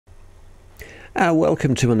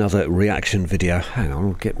Welcome to another reaction video. Hang on,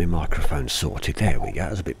 I'll get my microphone sorted. There we go,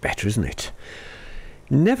 that's a bit better, isn't it?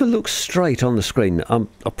 Never looks straight on the screen.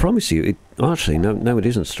 I promise you, actually, no, it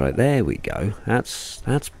isn't straight. There we go. That's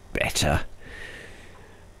better.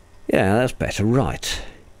 Yeah, that's better. Right.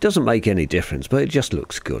 Doesn't make any difference, but it just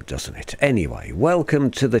looks good, doesn't it? Anyway,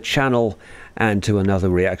 welcome to the channel and to another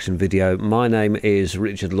reaction video. My name is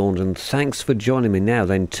Richard Laundon. Thanks for joining me. Now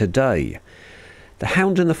then, today, The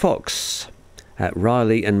Hound and the Fox,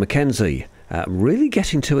 Reilly and Mckenzie. Really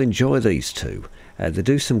getting to enjoy these two. They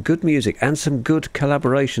do some good music and some good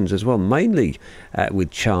collaborations as well, mainly with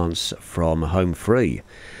Chance from Home Free.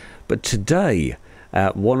 But today,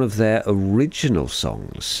 one of their original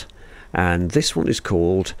songs, and this one is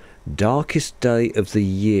called Darkest Day of the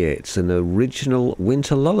Year. It's an original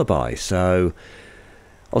winter lullaby, so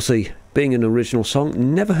obviously being an original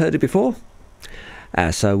song, never heard it before,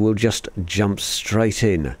 so we'll just jump straight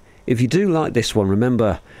in. If you do like this one,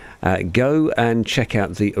 remember, go and check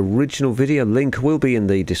out the original video. Link will be in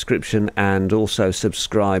the description, and also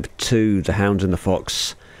subscribe to The Hound and the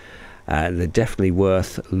Fox. They're definitely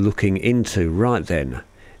worth looking into. Right then,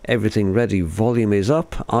 everything ready, volume is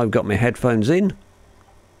up, I've got my headphones in.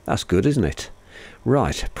 That's good, isn't it?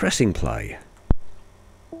 Right, pressing play.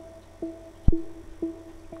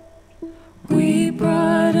 We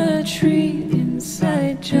brought a tree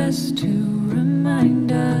inside just to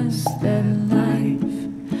remind us that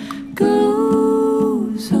life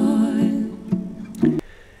goes on.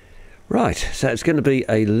 Right, so it's going to be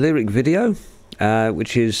a lyric video,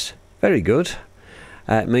 which is very good.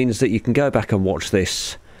 It means that you can go back and watch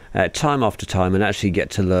this time after time and actually get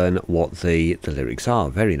to learn what the lyrics are.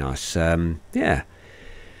 Very nice. Yeah,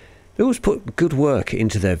 they always put good work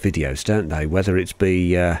into their videos, don't they? Whether it's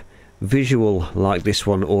be visual like this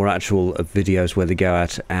one, or actual videos where they go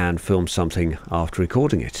out and film something after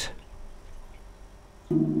recording it.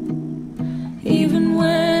 Even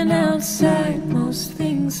when outside most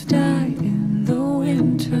things die in the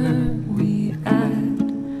winter, we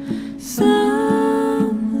add sunlight,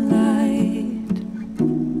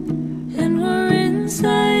 and we're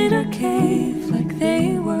inside our cave like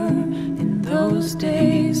they were in those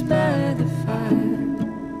days by the fire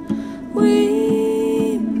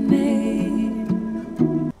we made.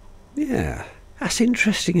 Yeah, that's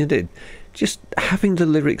interesting, isn't it? Just having the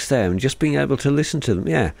lyrics there and just being able to listen to them.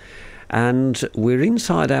 Yeah, and we're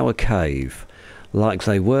inside our cave like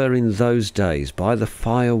they were in those days by the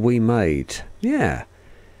fire we made. Yeah,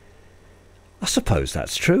 I suppose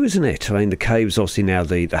that's true, isn't it? I mean, the cave's obviously now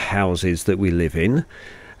the houses that we live in,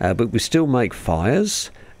 but we still make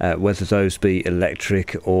fires, whether those be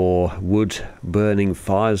electric or wood burning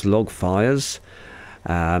fires, log fires,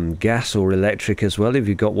 gas or electric as well, if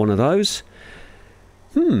you've got one of those.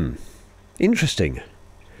 Interesting.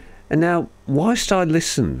 And now, whilst I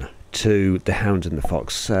listen to The Hound and the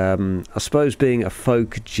Fox, I suppose being a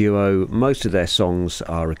folk duo, most of their songs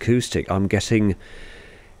are acoustic. I'm getting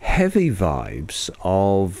heavy vibes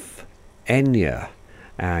of Enya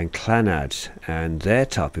and Clannad and their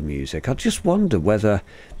type of music. I just wonder whether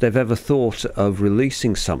they've ever thought of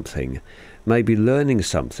releasing something, maybe learning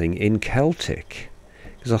something in Celtic,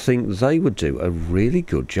 because I think they would do a really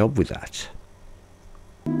good job with that.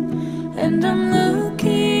 And I'm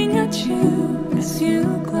looking at you as you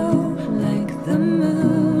glow like the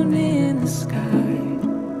moon in the sky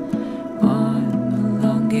on the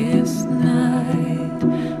longest night.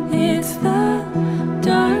 It's the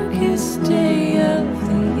darkest day of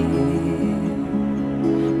the year,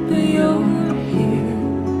 but you're here,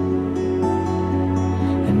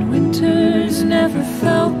 and winter's never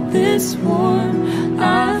felt this warm.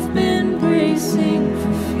 I've been bracing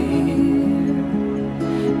for fear,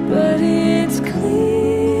 but it's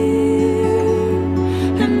clear,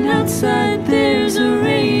 and outside there's a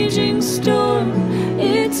raging storm.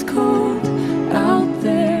 It's cold out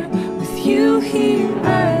there with you here,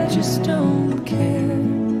 I just don't care.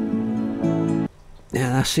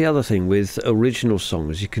 Now, that's the other thing with original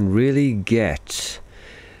songs. You can really get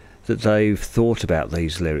that they've thought about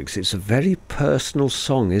these lyrics. It's a very personal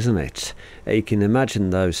song, isn't it? You can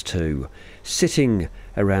imagine those two sitting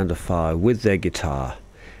around a fire with their guitar,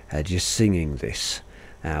 just singing this,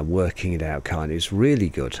 working it out kind of. It's really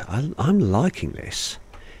good. I'm liking this.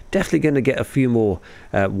 Definitely going to get a few more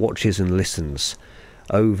watches and listens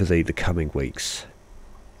over the coming weeks.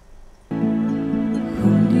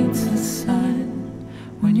 Who needs the sun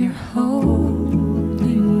when you're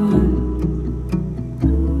holding one?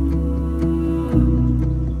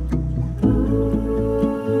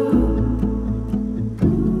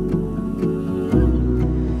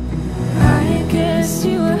 I guess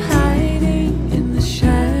you were hiding in the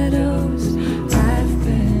shadows,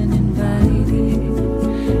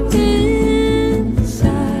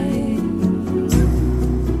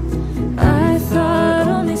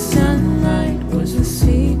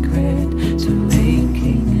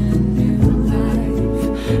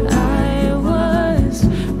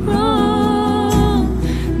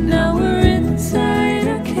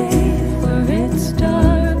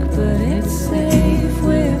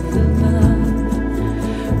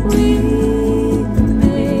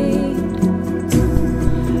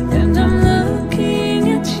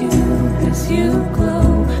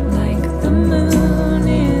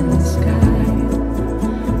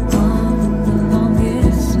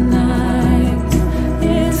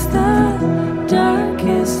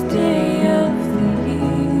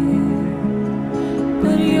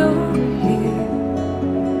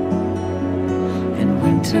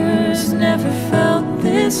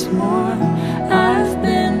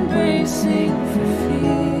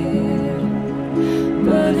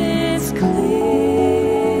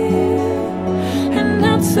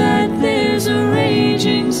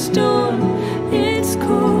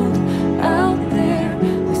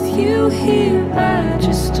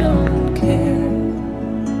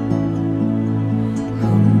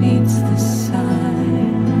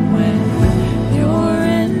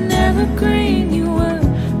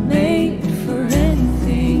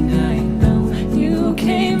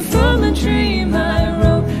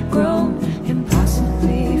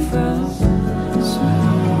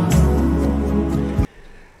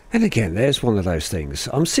 And again, there's one of those things.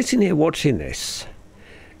 I'm sitting here watching this,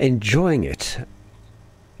 enjoying it,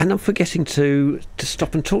 and I'm forgetting to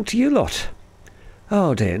stop and talk to you lot.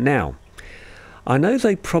 Oh dear. Now, I know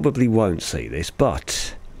they probably won't see this,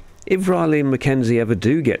 but if Reilly and Mckenzie ever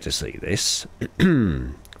do get to see this,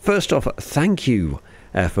 first off, thank you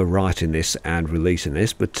for writing this and releasing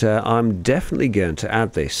this, but I'm definitely going to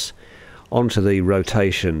add this onto the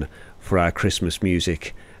rotation for our Christmas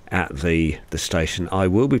music at the station. I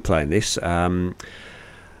will be playing this. I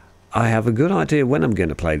have a good idea when I'm going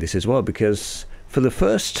to play this as well, because for the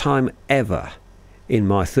first time ever in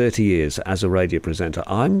my 30 years as a radio presenter,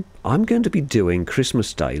 I'm going to be doing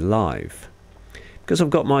Christmas Day live. Because I've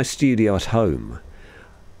got my studio at home,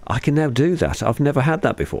 I can now do that. I've never had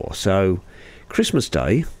that before. So Christmas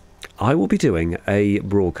Day, I will be doing a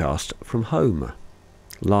broadcast from home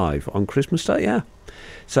live on Christmas Day, yeah.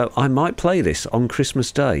 So I might play this on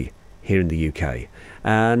Christmas Day here in the UK.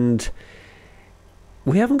 And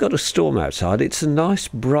we haven't got a storm outside. It's a nice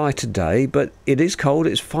bright day, but it is cold.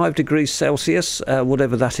 It's 5 degrees Celsius,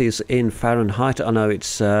 whatever that is in Fahrenheit. I know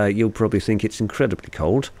it's you'll probably think it's incredibly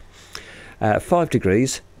cold. 5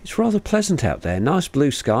 degrees. It's rather pleasant out there. Nice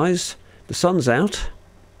blue skies. The sun's out.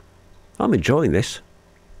 I'm enjoying this.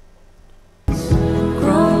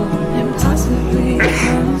 Grow impossibly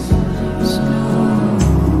from snow.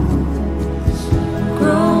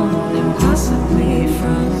 Grow impossibly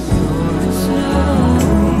from snow.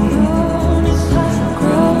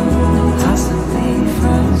 Grow impossibly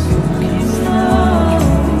from snow.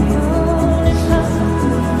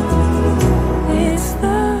 It's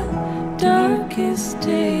the darkest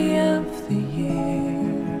day of the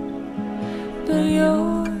year, but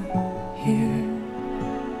you're here.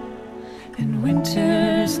 And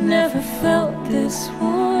winter's never felt this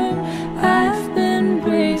warm. I've been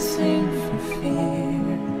bracing for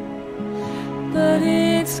fear, but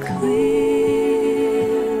it's clear.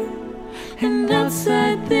 And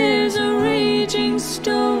outside there's a raging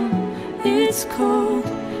storm. It's cold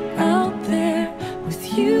out there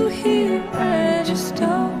with you here. I just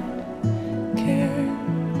don't care,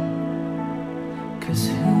 'cause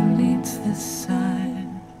who needs the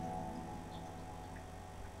sun?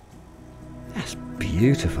 That's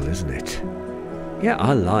beautiful, isn't it? Yeah,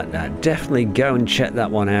 I like that. Definitely go and check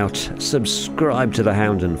that one out. Subscribe to the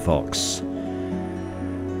Hound and Fox.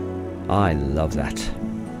 I love that.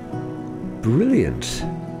 Brilliant.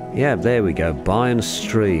 Yeah, there we go. Buy and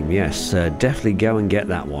stream. Yes, definitely go and get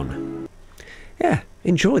that one. Yeah,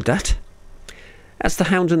 enjoyed that. That's the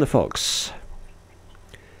Hound and the Fox.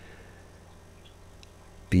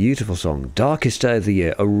 Beautiful song. Darkest Day of the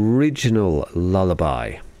Year. Original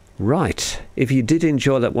Lullaby. Right. If you did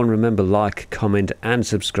enjoy that one, remember, like, comment and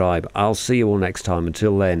subscribe. I'll see you all next time.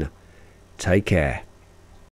 Until then, take care.